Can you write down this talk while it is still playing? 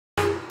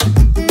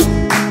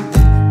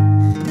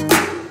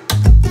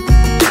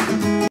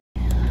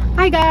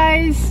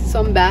Guys, so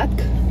I'm back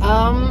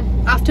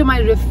after my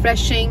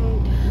refreshing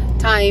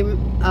time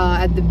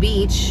at the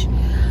beach.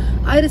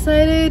 I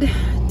decided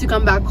to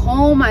come back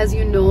home, as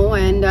you know,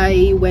 and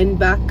I went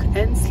back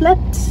and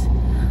slept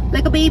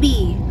like a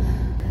baby.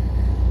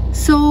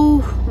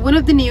 So one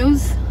of the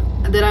news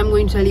that I'm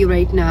going to tell you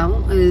right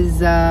now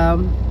is I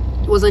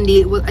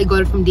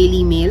got it from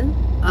Daily Mail,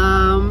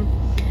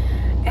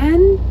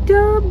 and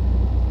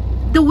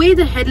the way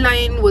the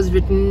headline was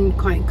written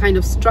kind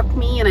of struck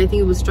me, and I think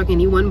it was struck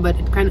anyone, but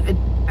it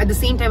at the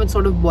same time it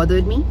sort of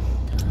bothered me.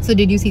 So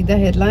did you see the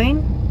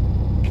headline?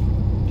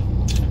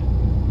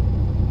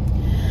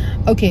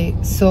 Okay,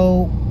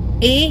 so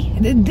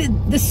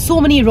there's so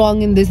many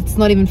wrong in this, it's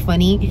not even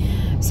funny.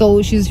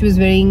 So she's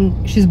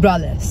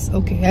braless,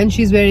 okay, and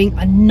she's wearing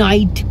a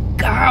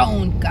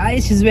nightgown,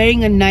 guys. She's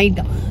wearing a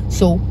nightgown.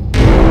 So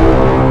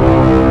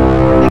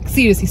like,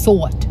 seriously, so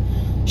what?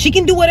 She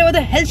can do whatever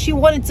the hell she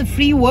wants. It's a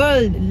free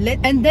world.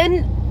 And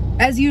then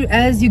as you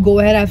go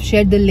ahead, I've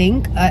shared the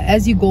link.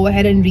 As you go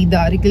ahead and read the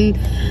article,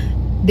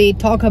 they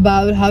talk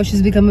about how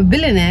she's become a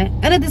billionaire,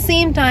 and at the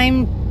same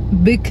time,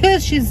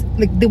 because she's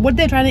like, what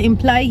they're trying to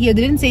imply here,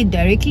 they didn't say it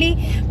directly,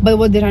 but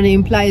what they're trying to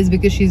imply is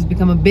because she's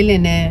become a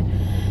billionaire,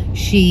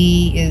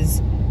 she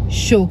is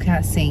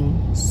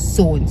showcasing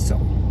so and so.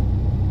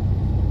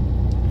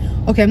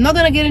 Okay, I'm not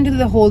gonna get into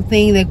the whole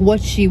thing, like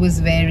what she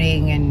was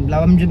wearing and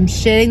blah. I'm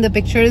just sharing the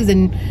pictures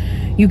and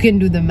you can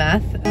do the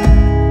math.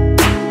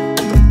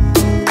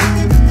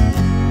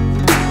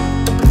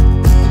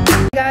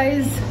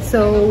 Guys,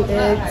 so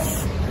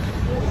it's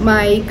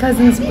my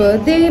cousin's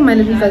birthday, my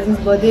little cousin's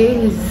birthday.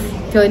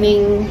 He's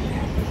turning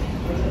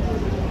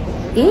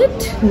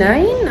 8,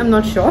 9, I'm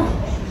not sure.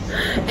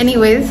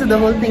 Anyways, so the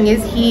whole thing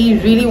is he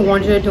really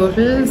wanted a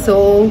turtle,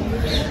 so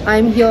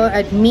I'm here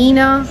at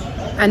Mina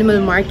Animal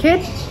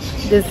Market.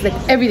 There's like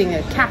everything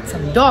here, cats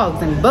and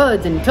dogs and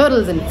birds and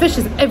turtles and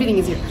fishes, everything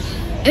is here.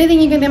 Anything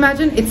you can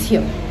imagine, it's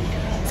here.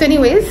 So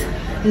anyways,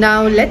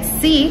 now let's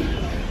see.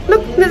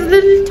 Look, there's a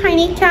little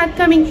tiny cat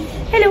coming.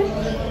 Hello.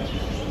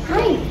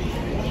 Hi.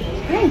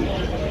 Hi.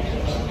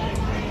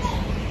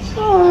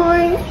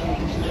 Hi.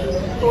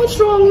 What's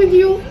wrong with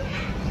you?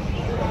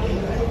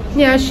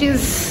 Yeah,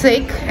 she's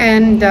sick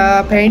and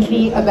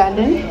apparently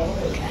abandoned.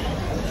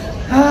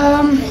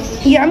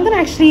 Yeah, I'm gonna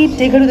actually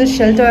take her to the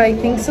shelter, I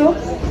think so.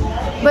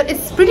 But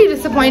it's pretty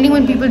disappointing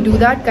when people do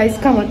that. Guys,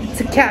 come on,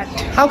 it's a cat.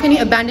 How can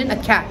you abandon a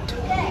cat?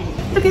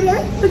 Look at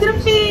her, look at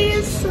her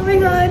face. Oh my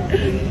god.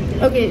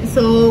 Okay,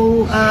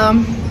 so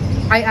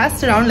I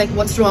asked around like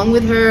what's wrong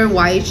with her,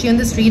 why is she on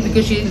the street,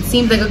 because she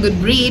seems like a good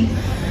breed.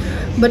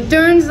 But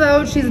turns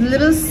out she's a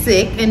little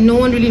sick and no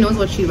one really knows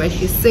why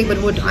she's sick. But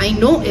what I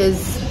know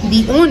is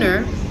the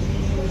owner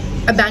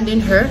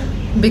abandoned her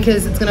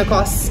because it's gonna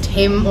cost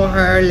him or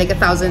her like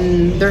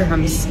 1,000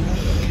 dirhams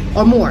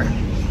or more.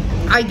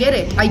 I get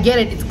it,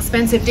 it's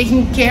expensive.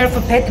 Taking care of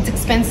a pet, it's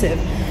expensive.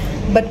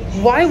 But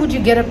why would you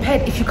get a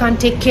pet if you can't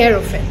take care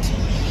of it?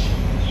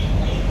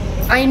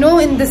 I know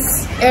in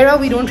this era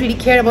we don't really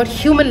care about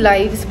human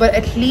lives, but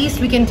at least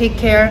we can take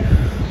care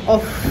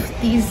of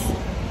these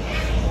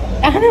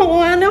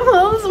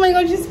animals. Oh my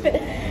god,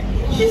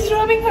 she's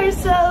rubbing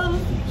herself.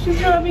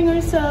 She's rubbing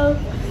herself.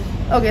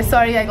 Okay,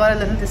 sorry, I got a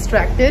little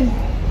distracted.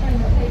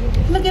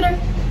 Look at her.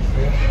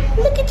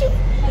 Look at you.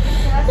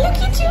 Look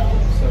at you.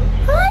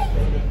 Hi.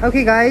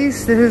 Okay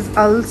guys, this is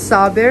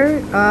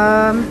Sabir.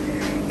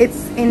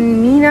 It's in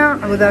Mina,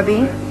 Abu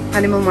Dhabi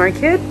Animal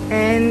Market,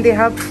 and they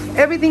have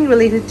everything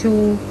related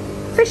to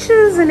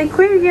fishes and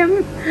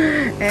aquarium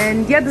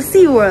and yeah, the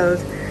sea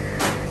world.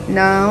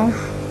 Now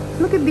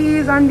look at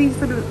these, aren't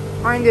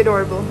they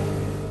adorable?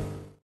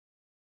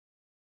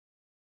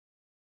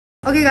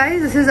 Okay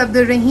guys, this is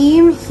Abdul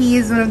Rahim. He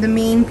is one of the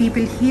main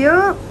people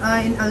here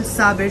in Al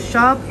Sabir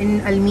shop in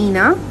Al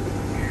Mina.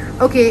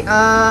 Okay,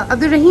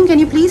 Abdul Rahim, can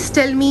you please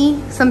tell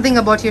me something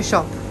about your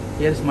shop?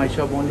 Yes, my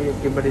shop only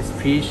but is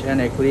fish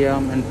and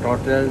aquarium and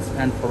turtles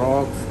and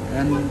frogs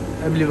and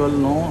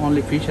available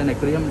only fish and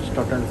aquarium and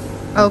turtles.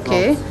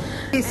 Okay.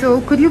 Okay,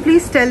 so could you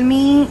please tell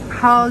me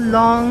how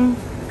long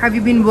have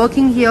you been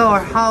working here, or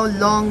how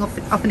long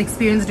of an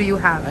experience do you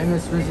have? I'm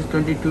experienced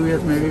 22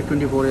 years, maybe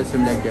 24 years,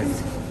 something like that.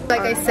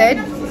 Like I said,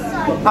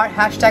 our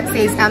hashtag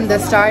says I'm the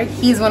star.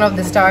 He's one of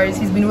the stars.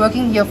 He's been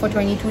working here for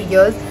 22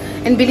 years.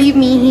 And believe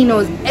me, he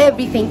knows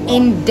everything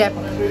in depth.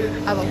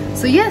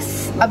 So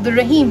yes, Abdul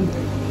Rahim,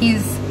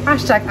 he's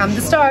hashtag I'm the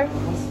star.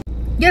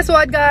 Guess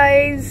what,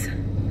 guys?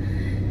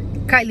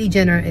 Kylie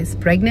Jenner is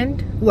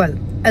pregnant. Well,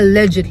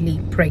 allegedly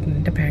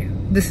pregnant, apparently.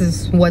 This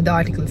is what the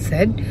article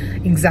said.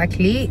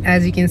 Exactly.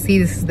 As you can see,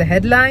 this is the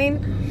headline.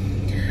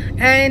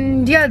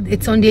 And yeah,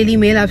 it's on Daily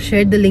Mail. I've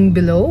shared the link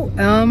below.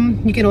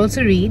 You can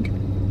also read.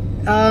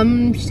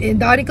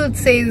 The article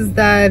says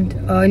that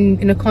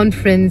in a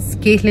conference,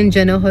 Caitlyn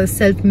Jenner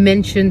herself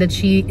mentioned that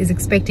she is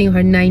expecting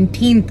her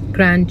 19th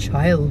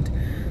grandchild.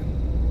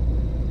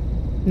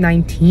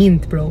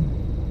 19th, bro.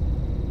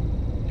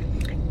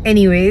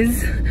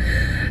 Anyways,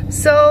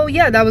 so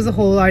yeah, that was the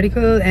whole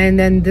article, and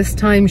then this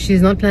time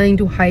she's not planning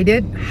to hide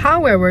it.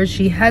 However,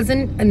 she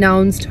hasn't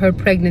announced her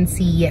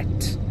pregnancy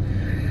yet.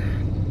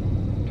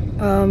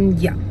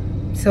 Yeah,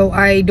 so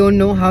I don't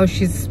know how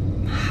she's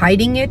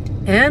hiding it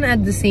and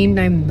at the same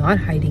time not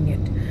hiding it.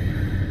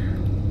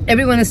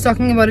 Everyone is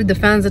talking about it, the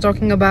fans are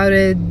talking about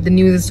it, the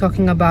news is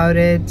talking about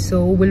it,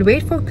 so we'll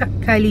wait for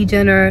Kylie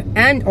Jenner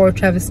and or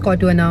Travis Scott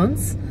to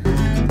announce.